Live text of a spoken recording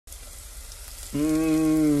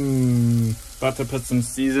About to put some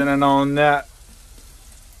seasoning on that.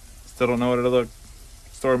 Still don't know what it'll look.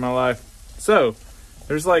 Story of my life. So,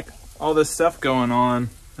 there's like all this stuff going on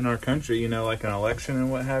in our country, you know, like an election and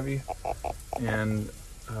what have you. And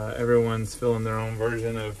everyone's feeling their own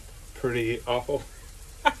version of pretty awful.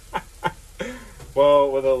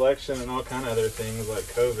 Well, with election and all kind of other things like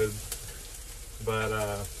COVID. But,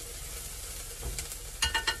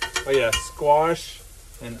 oh yeah, squash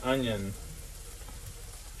and onion.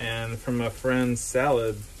 And from a friend's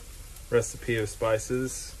salad recipe of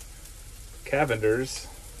spices, Cavender's.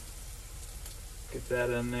 Get that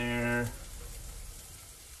in there.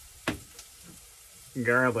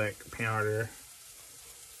 Garlic powder.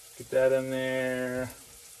 Get that in there.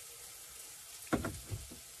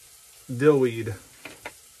 Dillweed.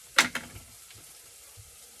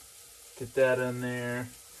 Get that in there.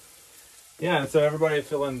 Yeah, and so everybody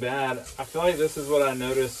feeling bad. I feel like this is what I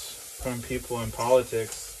notice from people in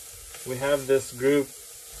politics. We have this group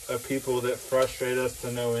of people that frustrate us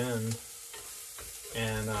to no end.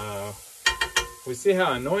 And we see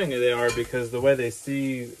how annoying they are because the way they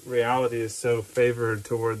see reality is so favored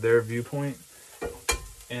toward their viewpoint.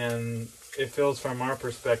 And it feels from our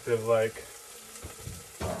perspective like,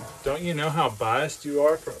 don't you know how biased you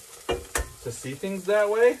are to see things that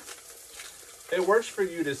way? It works for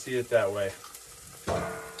you to see it that way.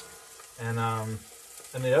 And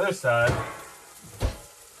the other side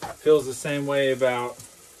feels the same way about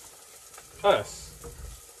us.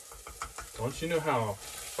 Don't you know how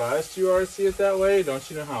biased you are to see it that way? Don't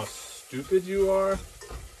you know how stupid you are?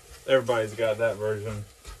 Everybody's got that version.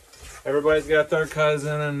 Everybody's got their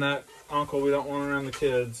cousin and that uncle we don't want around the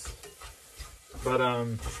kids. But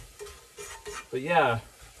yeah,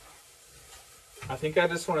 I think I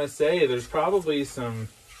just want to say there's probably some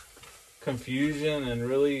confusion and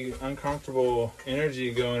really uncomfortable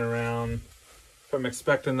energy going around from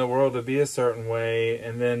expecting the world to be a certain way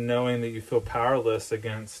and then knowing that you feel powerless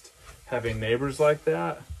against having neighbors like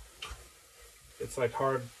that. It's like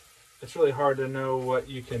hard. It's really hard to know what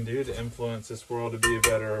you can do to influence this world to be a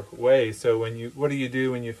better way. So what do you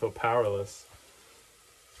do when you feel powerless?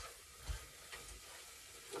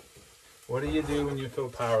 What do you do when you feel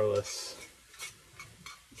powerless?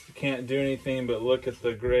 You can't do anything but look at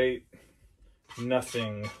the great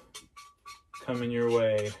nothing coming your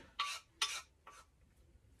way.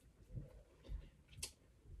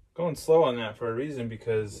 Going slow on that for a reason,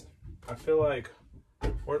 because I feel like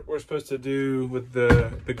we're supposed to do with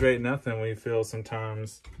the great nothing we feel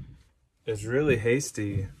sometimes is really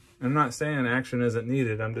hasty. I'm not saying action isn't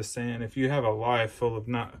needed. I'm just saying if you have a life full of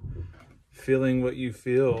not feeling what you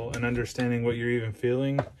feel and understanding what you're even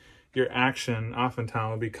feeling, your action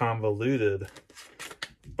oftentimes will be convoluted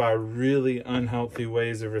by really unhealthy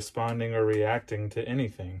ways of responding or reacting to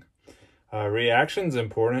anything. Reaction's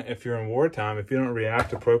important if you're in wartime. If you don't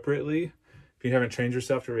react appropriately, if you haven't trained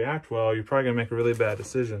yourself to react well, you're probably going to make a really bad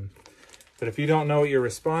decision. But if you don't know what your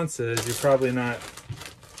response is, you're probably not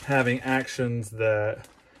having actions that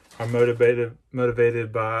are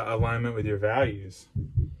motivated by alignment with your values.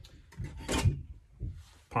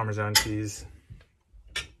 Parmesan cheese.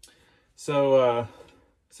 So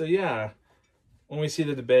yeah, when we see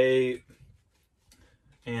the debate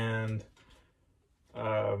and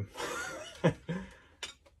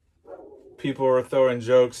people are throwing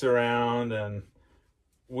jokes around and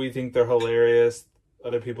we think they're hilarious,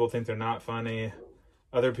 other people think they're not funny,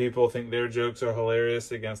 other people think their jokes are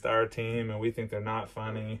hilarious against our team and we think they're not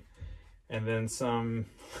funny, and then some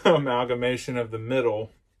amalgamation of the middle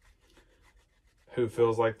who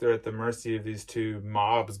feels like they're at the mercy of these two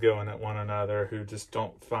mobs going at one another who just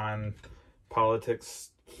don't find politics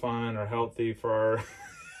fun or healthy for our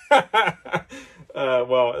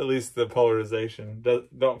well, at least the polarization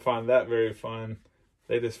don't find that very fun.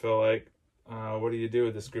 They just feel like, what do you do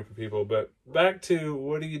with this group of people? But back to,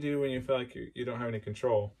 what do you do when you feel like you don't have any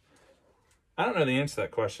control? I don't know the answer to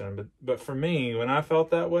that question, but for me, when I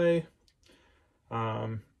felt that way, I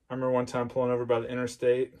remember one time pulling over by the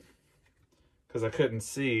interstate because I couldn't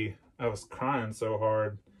see. I was crying so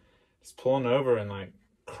hard, just pulling over and like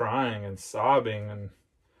crying and sobbing, and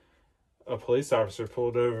a police officer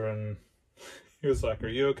pulled over and he was like, "Are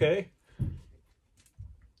you okay?"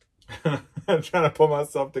 I'm trying to pull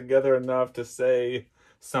myself together enough to say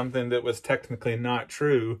something that was technically not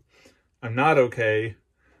true. I'm not okay,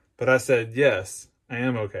 but I said, yes, I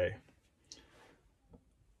am okay.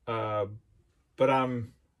 But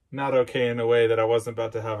I'm not okay in a way that I wasn't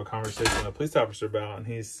about to have a conversation with a police officer about. And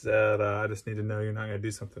he said, I just need to know you're not going to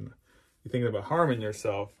do something. You're thinking about harming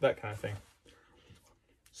yourself, that kind of thing.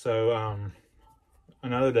 So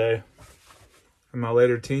another day, in my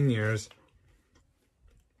later teen years,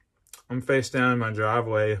 I'm face down in my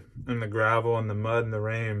driveway in the gravel and the mud and the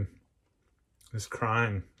rain, just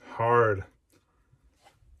crying hard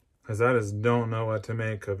because I just don't know what to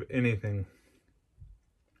make of anything.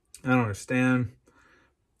 I don't understand.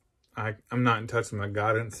 I'm not in touch with my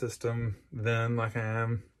guidance system then like I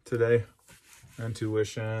am today.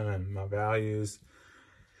 Intuition and my values.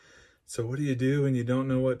 So what do you do when you don't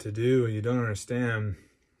know what to do and you don't understand?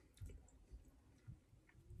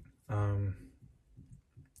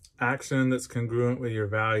 Action that's congruent with your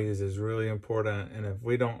values is really important. And if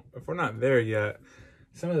we're not there yet,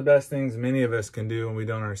 some of the best things many of us can do when we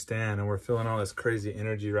don't understand, and we're feeling all this crazy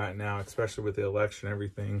energy right now, especially with the election and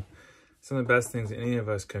everything, some of the best things any of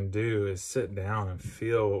us can do is sit down and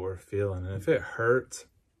feel what we're feeling. And if it hurts,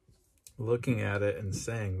 looking at it and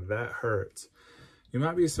saying, that hurts. You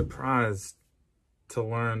might be surprised to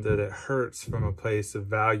learn that it hurts from a place of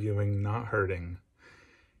valuing not hurting.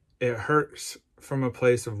 It hurts from a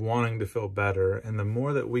place of wanting to feel better. And the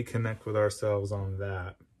more that we connect with ourselves on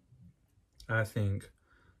that, I think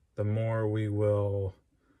the more we will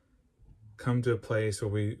come to a place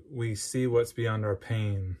where we see what's beyond our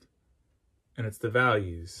pain. And it's the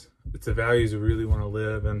values. It's the values we really want to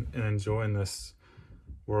live and enjoy in this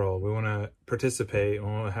world. We want to participate, we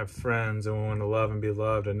want to have friends, and we want to love and be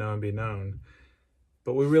loved and know and be known.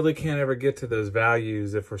 But we really can't ever get to those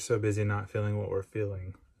values if we're so busy not feeling what we're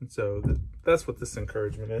feeling. And so that's what this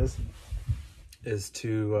encouragement is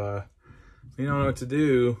to, you don't know what to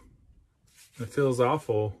do, it feels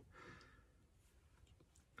awful.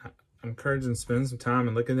 I'm encouraging spend some time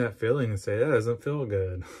and look at that feeling and say, that doesn't feel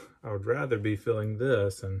good. I would rather be feeling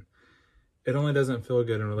this, and it only doesn't feel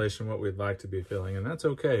good in relation to what we'd like to be feeling, and that's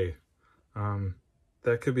okay.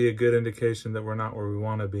 That could be a good indication that we're not where we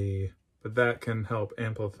want to be, but that can help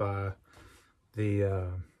amplify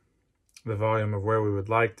the volume of where we would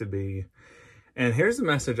like to be. And here's the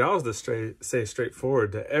message I'll just say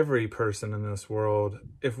straightforward to every person in this world.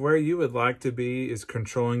 If where you would like to be is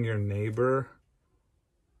controlling your neighbor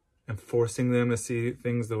and forcing them to see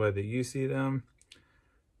things the way that you see them,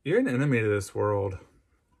 you're an enemy to this world.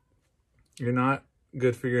 You're not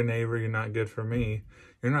good for your neighbor. You're not good for me.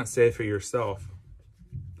 You're not safe for yourself.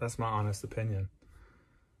 That's my honest opinion.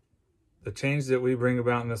 The change that we bring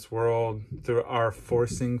about in this world through our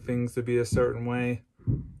forcing things to be a certain way,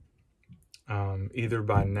 either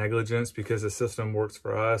by negligence because the system works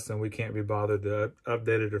for us and we can't be bothered to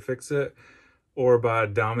update it or fix it, or by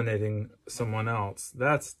dominating someone else,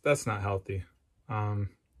 that's not healthy. I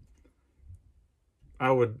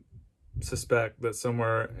would suspect that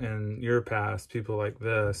somewhere in your past, people like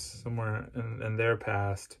this, somewhere in their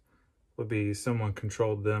past, would be someone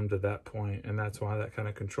controlled them to that point, and that's why that kind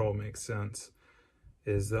of control makes sense.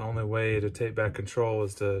 Is the only way to take back control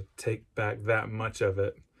is to take back that much of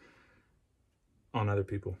it on other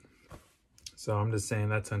people. So I'm just saying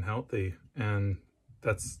that's unhealthy, and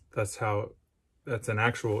that's an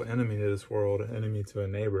actual enemy to this world, an enemy to a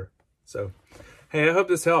neighbor. So hey, I hope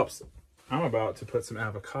this helps. I'm about to put some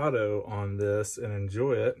avocado on this and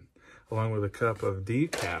enjoy it, along with a cup of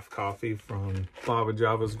decaf coffee from Baba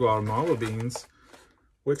Java's Guatemala beans,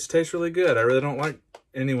 which tastes really good. I really don't like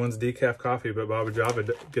anyone's decaf coffee, but Baba Java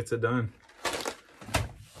gets it done.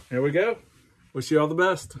 There we go. Wish you all the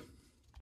best.